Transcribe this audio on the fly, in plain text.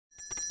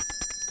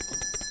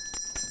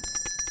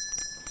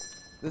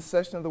This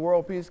session of the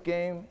World Peace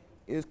Game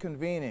is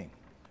convening.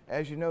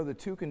 As you know, the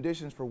two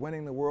conditions for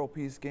winning the World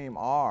Peace Game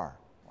are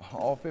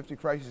all 50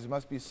 crises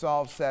must be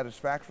solved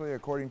satisfactorily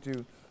according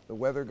to the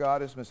weather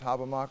goddess, Ms.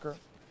 Habemacher,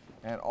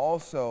 and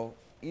also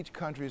each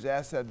country's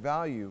asset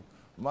value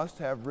must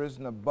have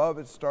risen above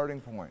its starting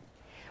point.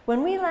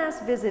 When we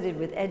last visited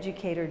with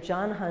educator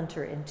John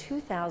Hunter in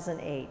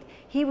 2008,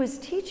 he was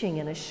teaching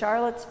in a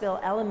Charlottesville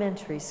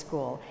elementary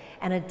school,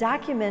 and a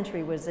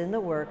documentary was in the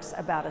works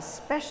about a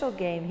special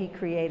game he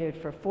created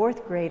for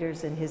fourth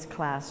graders in his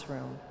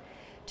classroom.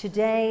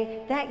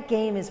 Today, that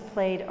game is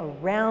played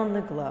around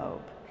the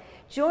globe.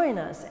 Join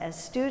us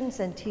as students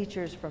and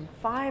teachers from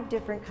 5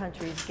 different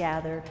countries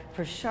gather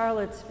for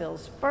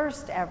Charlottesville's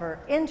first ever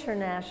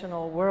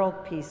International World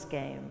Peace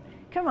Game.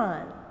 Come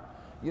on.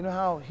 You know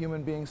how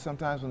human beings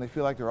sometimes when they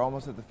feel like they're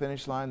almost at the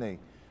finish line, they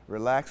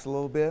relax a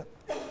little bit?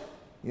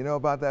 You know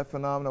about that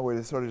phenomenon where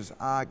they sort of just,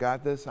 I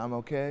got this, I'm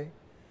okay?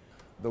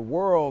 The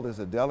world is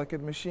a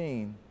delicate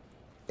machine.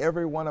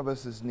 Every one of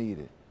us is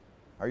needed.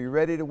 Are you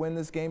ready to win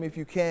this game if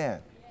you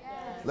can?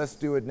 Yes. Let's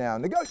do it now.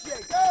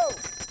 Negotiate, go!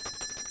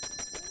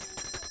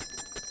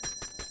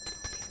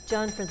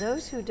 John, for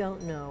those who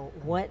don't know,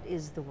 what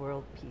is the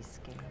World Peace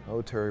Game?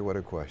 Oh, Terry, what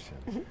a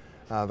question.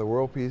 The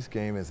World Peace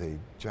Game is a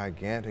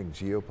gigantic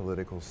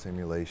geopolitical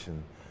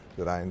simulation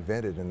that I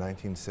invented in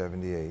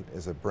 1978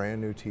 as a brand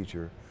new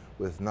teacher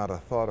with not a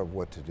thought of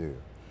what to do.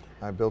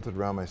 I built it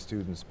around my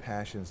students'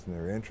 passions and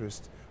their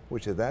interests,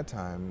 which at that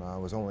time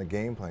was only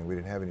game playing. We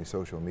didn't have any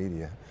social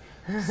media.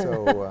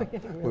 So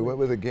we went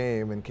with a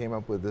game and came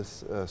up with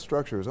this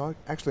structure. It was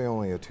actually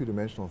only a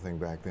 2-dimensional thing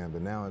back then,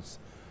 but now it's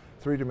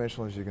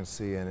 3-dimensional, as you can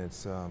see, and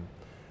it's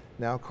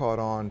now caught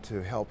on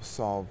to help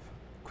solve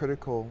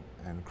critical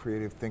and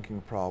creative thinking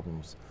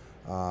problems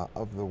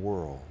of the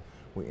world.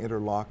 We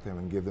interlock them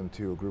and give them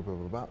to a group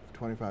of about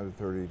 25 to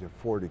 30 to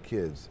 40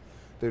 kids.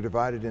 They're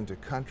divided into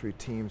country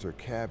teams or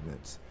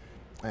cabinets,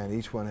 and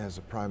each one has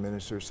a prime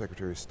minister,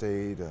 secretary of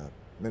state, a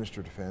minister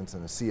of defense,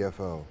 and a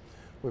CFO.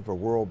 We have a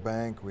World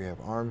Bank, we have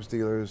arms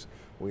dealers,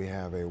 we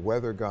have a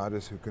weather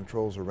goddess who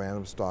controls a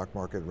random stock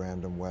market,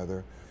 random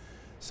weather.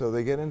 So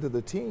they get into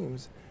the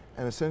teams,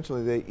 and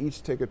essentially they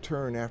each take a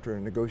turn after a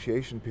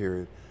negotiation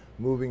period,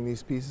 moving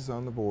these pieces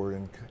on the board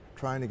and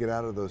trying to get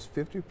out of those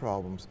 50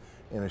 problems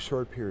in a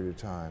short period of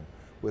time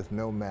with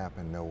no map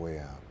and no way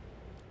out.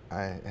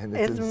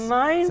 It's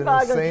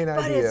mind-boggling,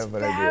 but it's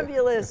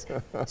fabulous.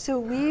 So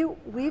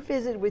we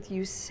visited with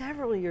you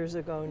several years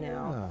ago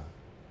now,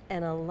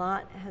 and a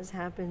lot has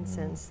happened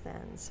since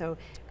then. So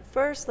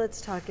first,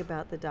 let's talk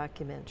about the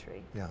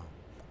documentary. Yeah.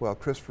 Well,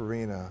 Chris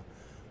Farina,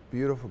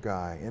 beautiful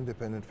guy,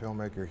 independent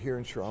filmmaker here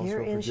in Charlottesville,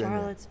 Virginia. Here in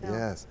Charlottesville.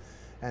 Yes.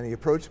 And he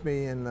approached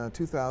me in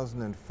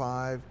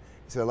 2005.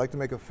 He said, I'd like to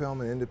make a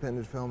film, an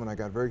independent film, and I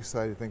got very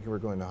excited thinking we were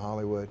going to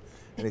Hollywood.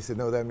 And he said,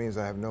 no, that means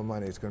I have no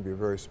money. It's going to be a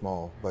very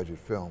small budget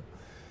film.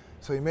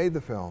 So he made the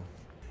film.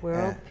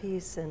 World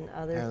Peace and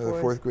Other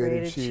Fourth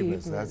Grade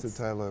Achievements. That's the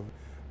title of it.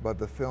 But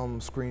the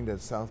film screened at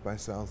South by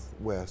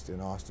Southwest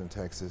in Austin,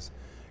 Texas.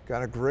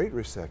 Got a great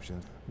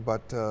reception,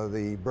 but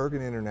the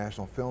Bergen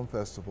International Film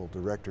Festival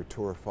director,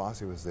 Tor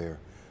Fosse, was there.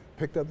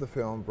 Picked up the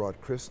film, brought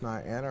Chris and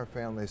I and our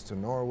families to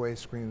Norway,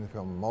 screened the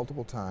film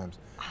multiple times,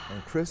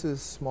 and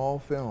Chris's small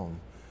film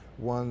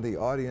won the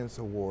audience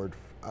award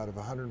out of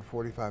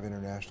 145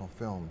 international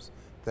films.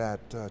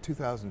 That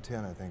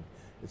 2010, I think,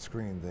 it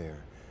screened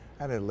there.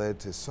 And it led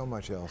to so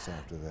much else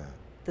after that.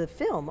 The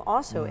film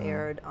also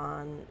aired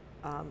on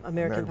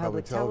American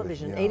Public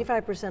Television.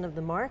 85% of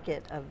the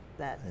market of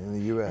that. In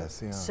the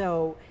U.S., yeah.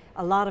 So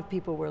a lot of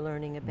people were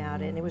learning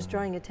about it, and it was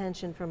drawing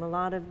attention from a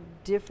lot of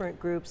different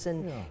groups,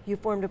 and you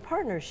formed a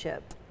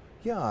partnership.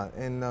 Yeah,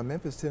 in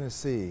Memphis,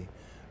 Tennessee,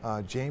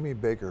 Jamie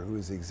Baker, who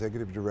is the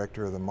executive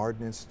director of the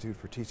Martin Institute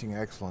for Teaching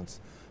Excellence,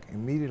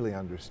 immediately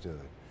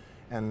understood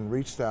and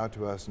reached out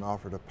to us and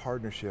offered a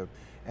partnership,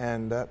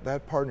 and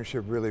that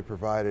partnership really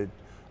provided,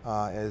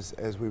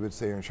 as we would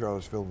say in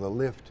Charlottesville, the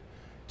lift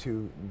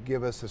to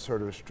give us a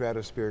sort of a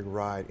stratospheric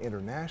ride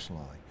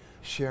internationally,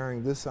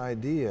 sharing this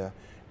idea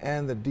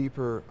and the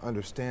deeper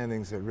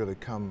understandings that really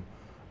come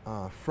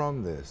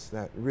from this,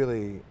 that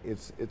really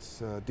it's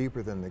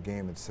deeper than the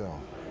game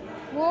itself.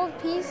 World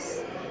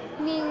peace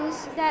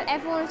means that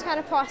everyone's had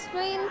a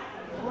participate in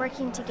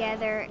working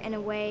together in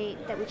a way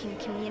that we can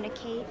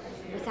communicate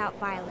without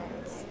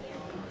violence,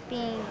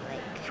 being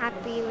like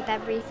happy with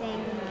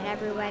everything and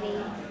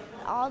everybody.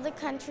 All the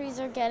countries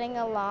are getting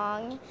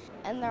along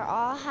and they're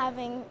all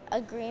having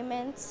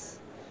agreements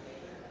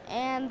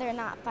and they're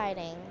not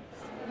fighting.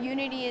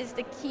 Unity is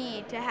the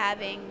key to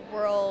having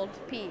world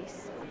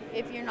peace.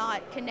 If you're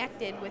not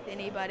connected with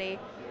anybody,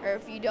 or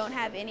if you don't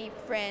have any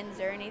friends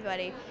or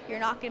anybody, you're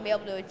not going to be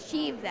able to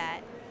achieve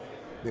that.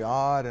 The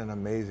odd and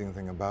amazing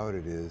thing about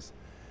it is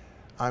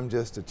I'm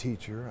just a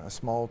teacher, a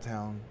small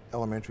town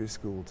elementary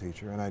school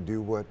teacher, and I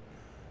do what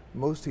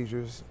most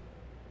teachers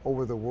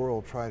over the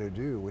world try to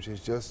do, which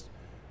is just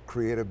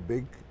create a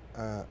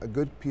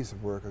good piece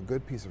of work, a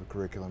good piece of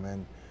curriculum,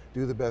 and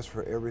do the best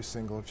for every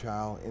single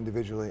child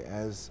individually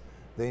as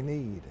they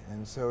need.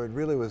 And so it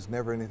really was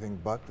never anything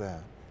but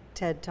that.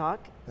 TED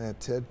Talk. At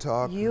TED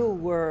Talk.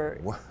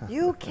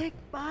 You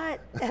kicked butt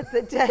at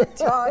the TED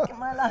Talk.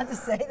 Am I allowed to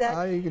say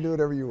that? You can do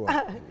whatever you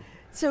want.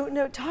 So,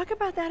 no, talk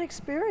about that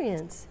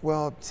experience.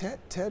 Well,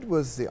 TED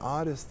was the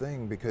oddest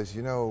thing because,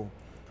 you know,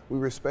 we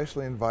were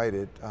specially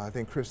invited. I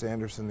think Chris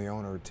Anderson, the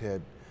owner of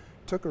TED,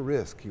 took a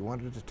risk. He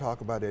wanted to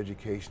talk about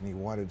education. He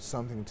wanted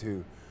something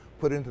to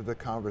put into the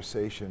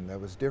conversation that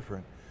was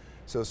different.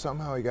 So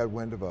somehow he got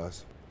wind of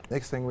us.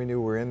 Next thing we knew,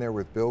 we were in there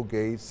with Bill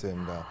Gates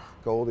and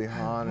Goldie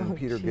Hawn and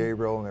Peter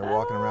Gabriel, and they're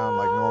walking around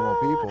like normal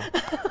people.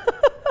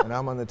 And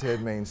I'm on the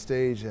TED main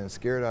stage and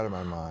scared out of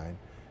my mind.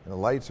 And the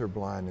lights are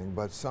blinding,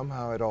 but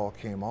somehow it all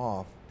came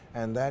off.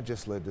 And that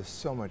just led to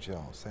so much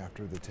else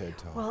after the TED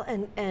Talk. Well,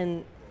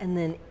 and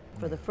then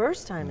for the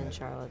first time in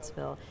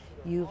Charlottesville,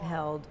 you've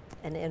held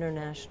an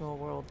International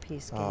World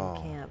Peace Game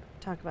camp.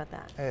 Talk about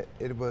that.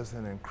 It was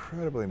an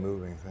incredibly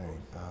moving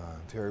thing,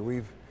 Terry.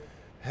 We've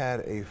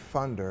had a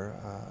funder,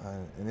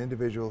 an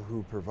individual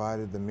who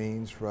provided the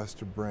means for us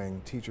to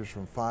bring teachers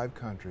from 5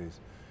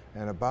 countries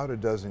and about a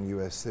dozen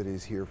U.S.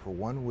 cities here for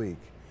 1 week.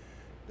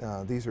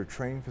 These are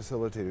trained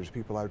facilitators,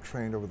 people I've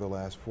trained over the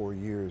last 4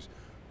 years.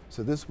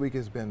 So this week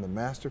has been the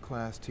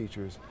masterclass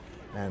teachers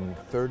and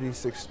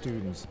 36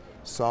 students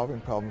solving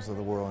problems of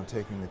the world and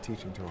taking the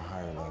teaching to a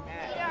higher level.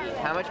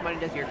 How much money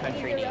does your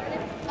country need?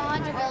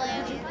 100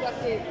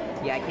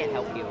 billion. Yeah, I can't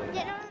help you.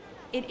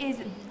 It is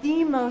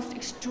the most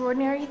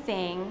extraordinary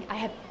thing I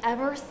have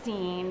ever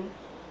seen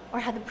or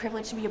had the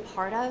privilege to be a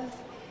part of.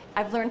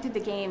 I've learned through the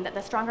game that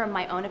the stronger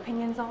my own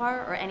opinions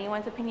are, or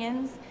anyone's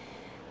opinions,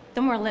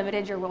 the more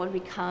limited your world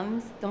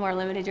becomes, the more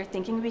limited your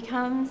thinking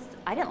becomes.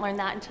 I didn't learn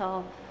that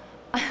until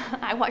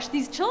I watched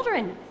these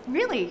children,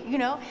 really, you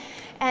know?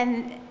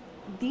 And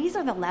these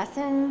are the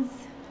lessons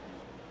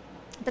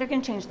that are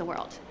going to change the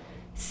world.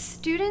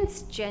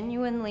 Students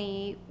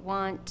genuinely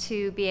want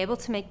to be able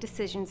to make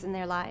decisions in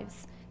their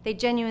lives. They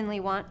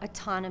genuinely want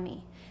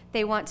autonomy.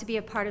 They want to be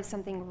a part of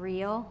something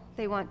real.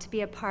 They want to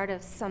be a part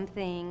of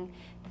something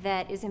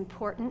that is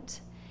important.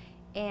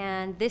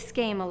 And this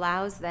game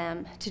allows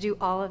them to do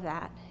all of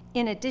that.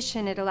 In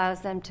addition, it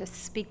allows them to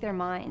speak their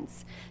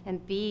minds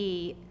and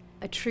be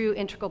a true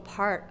integral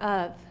part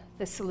of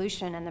the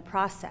solution and the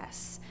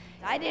process.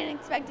 I didn't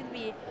expect it to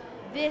be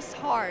this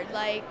hard.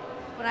 Like,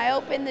 when I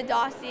opened the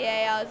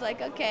dossier, I was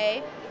like,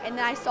 okay, and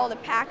then I saw the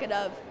packet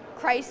of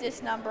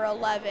crisis number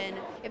 11.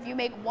 If you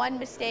make one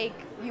mistake,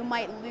 you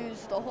might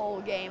lose the whole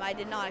game. I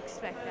did not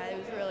expect that. It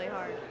was really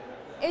hard.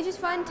 It was just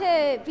fun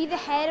to be the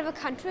head of a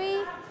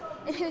country.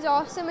 It was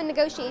awesome in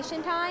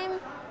negotiation time.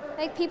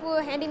 Like, people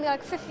were handing me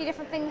like 50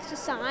 different things to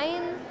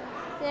sign,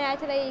 and I had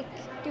to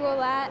like do all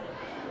that.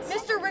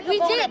 Mr.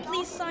 Riccabona,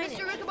 please sign it.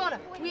 Mr. Riccabona,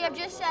 we have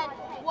just said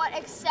what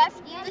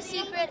except the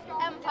secret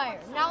empire.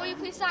 Now will you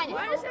please sign it?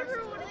 Why does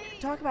everyone...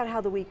 Talk about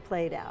how the week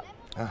played out.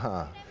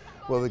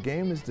 Well, the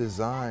game is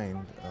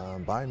designed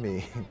by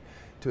me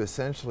to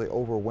essentially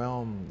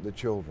overwhelm the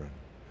children.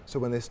 So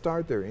when they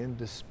start, they're in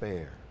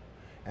despair.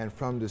 And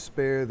from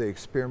despair, they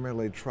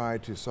experimentally try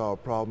to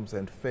solve problems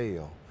and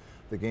fail.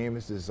 The game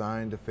is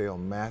designed to fail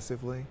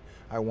massively.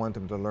 I want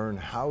them to learn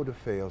how to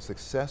fail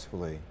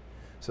successfully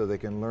so they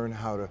can learn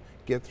how to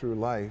get through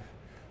life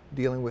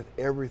dealing with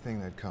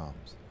everything that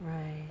comes.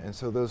 Right. And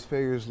so those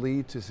failures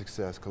lead to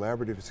success,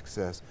 collaborative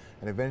success,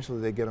 and eventually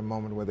they get a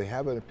moment where they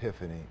have an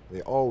epiphany.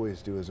 They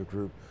always do as a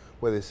group,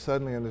 where they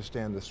suddenly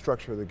understand the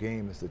structure of the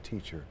game is the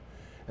teacher.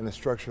 And the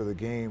structure of the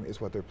game is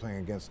what they're playing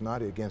against,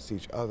 not against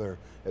each other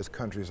as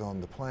countries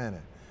on the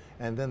planet.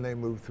 And then they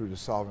move through to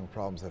solving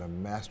problems at a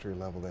mastery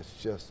level that's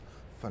just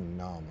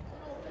phenomenal.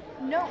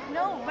 No,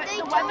 but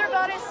the weather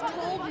goddess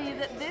told me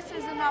that this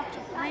is enough to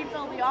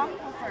refill the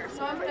aquifer.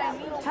 So if they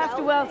need half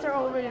the wells are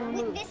already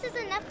removed. This is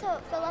enough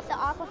to fill up the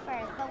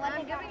aquifer. The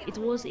weather goddess. It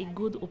was a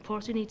good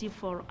opportunity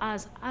for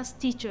us as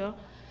teachers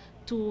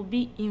to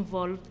be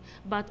involved,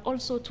 but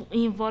also to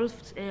involve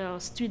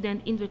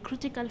students in the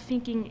critical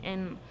thinking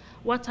and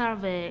what are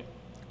the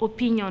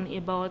opinion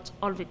about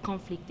all the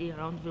conflict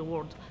around the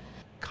world.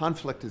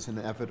 Conflict is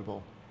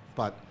inevitable,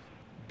 but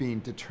being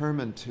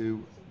determined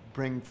to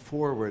bring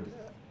forward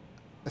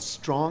a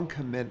strong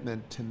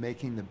commitment to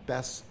making the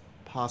best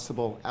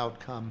possible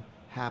outcome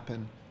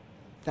happen,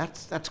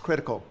 that's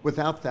critical.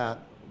 Without that,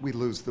 we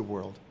lose the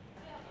world.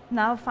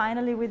 Now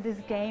finally with this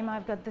game,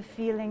 I've got the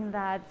feeling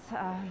that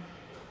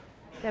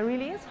there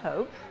really is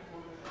hope,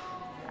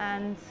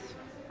 and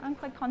I'm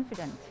quite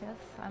confident, yes.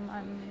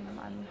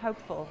 I'm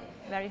hopeful,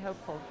 very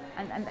hopeful,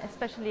 and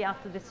especially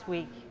after this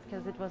week,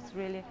 because it was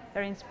really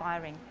very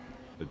inspiring.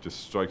 It just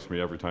strikes me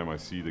every time I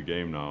see the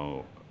game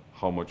now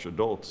how much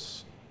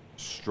adults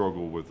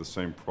struggle with the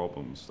same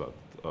problems that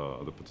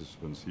the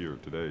participants here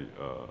today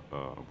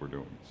were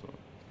doing. So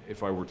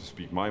if I were to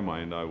speak my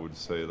mind, I would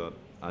say that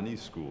any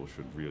school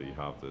should really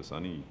have this.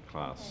 Any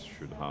class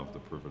should have the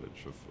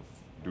privilege of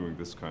doing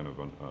this kind of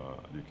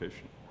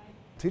education.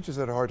 Teachers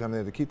had a hard time. They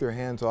had to keep their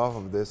hands off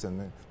of this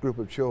and a group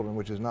of children,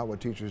 which is not what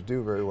teachers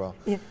do very well.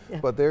 Yeah.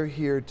 But they're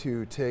here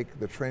to take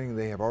the training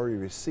they have already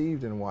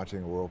received in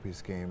watching a World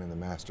Peace Game in the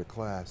master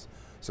class,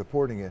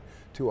 supporting it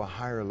to a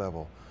higher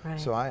level. Right.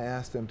 So I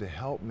asked them to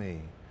help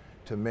me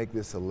to make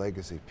this a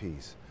legacy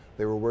piece.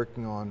 They were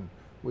working on,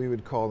 we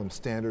would call them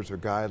standards or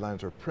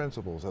guidelines or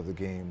principles of the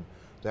game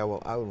that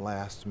will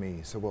outlast me.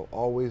 So we'll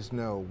always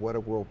know what a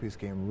world peace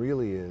game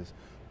really is,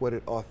 what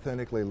it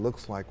authentically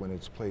looks like when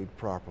it's played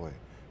properly.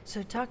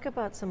 So talk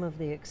about some of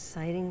the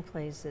exciting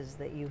places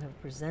that you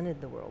have presented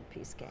the World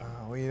Peace Game.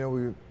 Well, you know,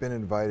 we've been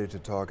invited to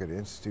talk at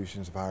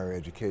institutions of higher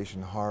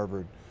education,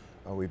 Harvard,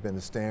 we've been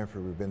to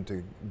Stanford, we've been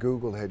to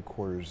Google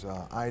headquarters,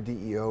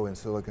 IDEO in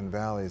Silicon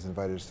Valley has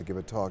invited us to give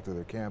a talk to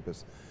their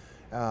campus.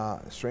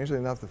 Strangely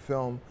enough, the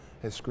film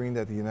has screened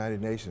at the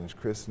United Nations.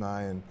 Chris and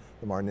I and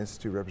the Martin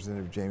Institute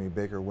representative Jamie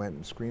Baker went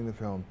and screened the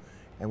film,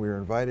 and we were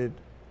invited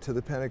to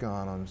the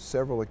Pentagon on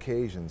several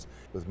occasions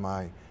with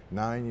my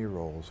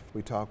 9-year-olds.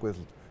 We talked with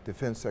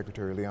Defense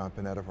Secretary Leon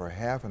Panetta for a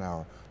half an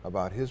hour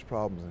about his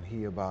problems and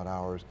he about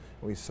ours,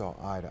 and we saw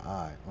eye to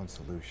eye on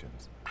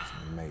solutions. It's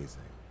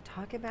amazing.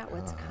 Talk about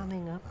what's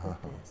coming up with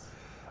this.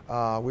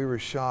 We were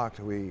shocked.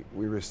 We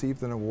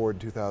received an award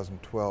in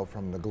 2012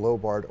 from the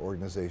Globart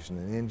organization,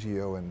 an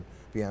NGO in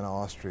Vienna,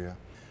 Austria.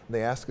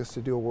 They asked us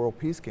to do a World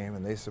Peace Game,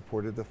 and they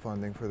supported the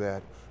funding for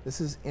that.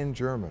 This is in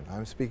German.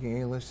 I'm speaking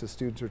English, the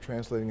students are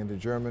translating into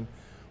German.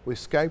 We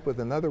Skyped with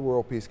another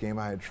World Peace Game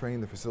I had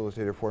trained the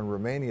facilitator for in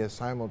Romania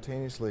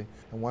simultaneously,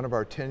 and one of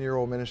our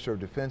 10-year-old Minister of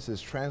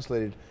Defenses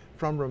translated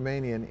from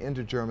Romanian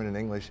into German and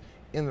English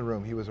in the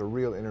room. He was a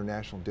real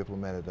international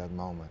diplomat at that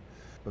moment.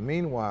 But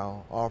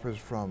meanwhile, offers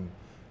from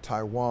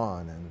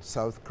Taiwan and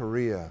South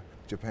Korea,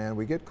 Japan,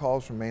 we get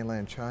calls from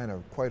mainland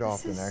China quite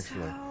often,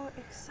 actually. This is so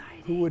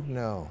exciting. Who would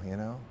know, you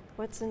know?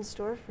 What's in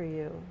store for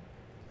you?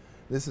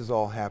 This has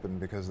all happened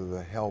because of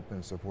the help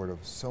and support of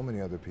so many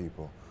other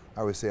people.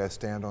 I would say I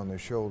stand on their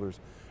shoulders.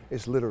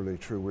 It's literally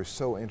true. We're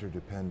so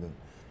interdependent.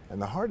 And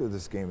the heart of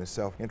this game is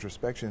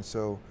self-introspection,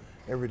 so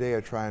every day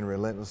I try and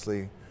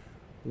relentlessly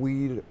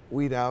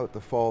weed out the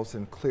faults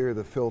and clear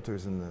the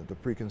filters and the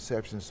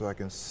preconceptions so I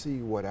can see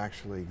what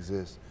actually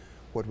exists,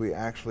 what we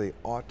actually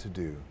ought to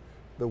do.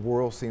 The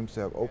world seems to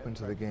have opened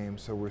to the game,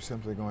 so we're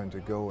simply going to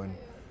go and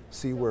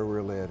see where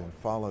we're led and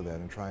follow that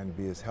and try and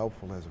be as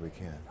helpful as we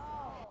can.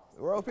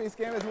 The World Peace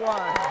Game is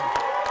won.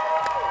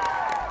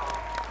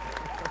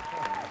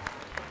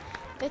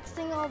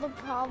 Fixing all the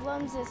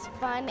problems is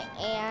fun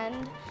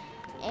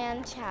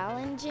and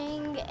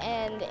challenging,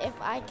 and if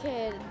I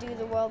could do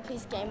the World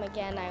Peace Game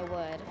again, I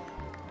would.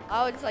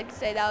 I would just like to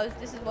say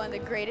this is one of the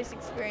greatest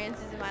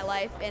experiences in my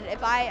life, and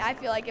I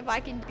feel like if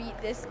I can beat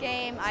this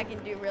game, I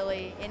can do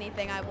really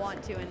anything I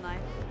want to in life.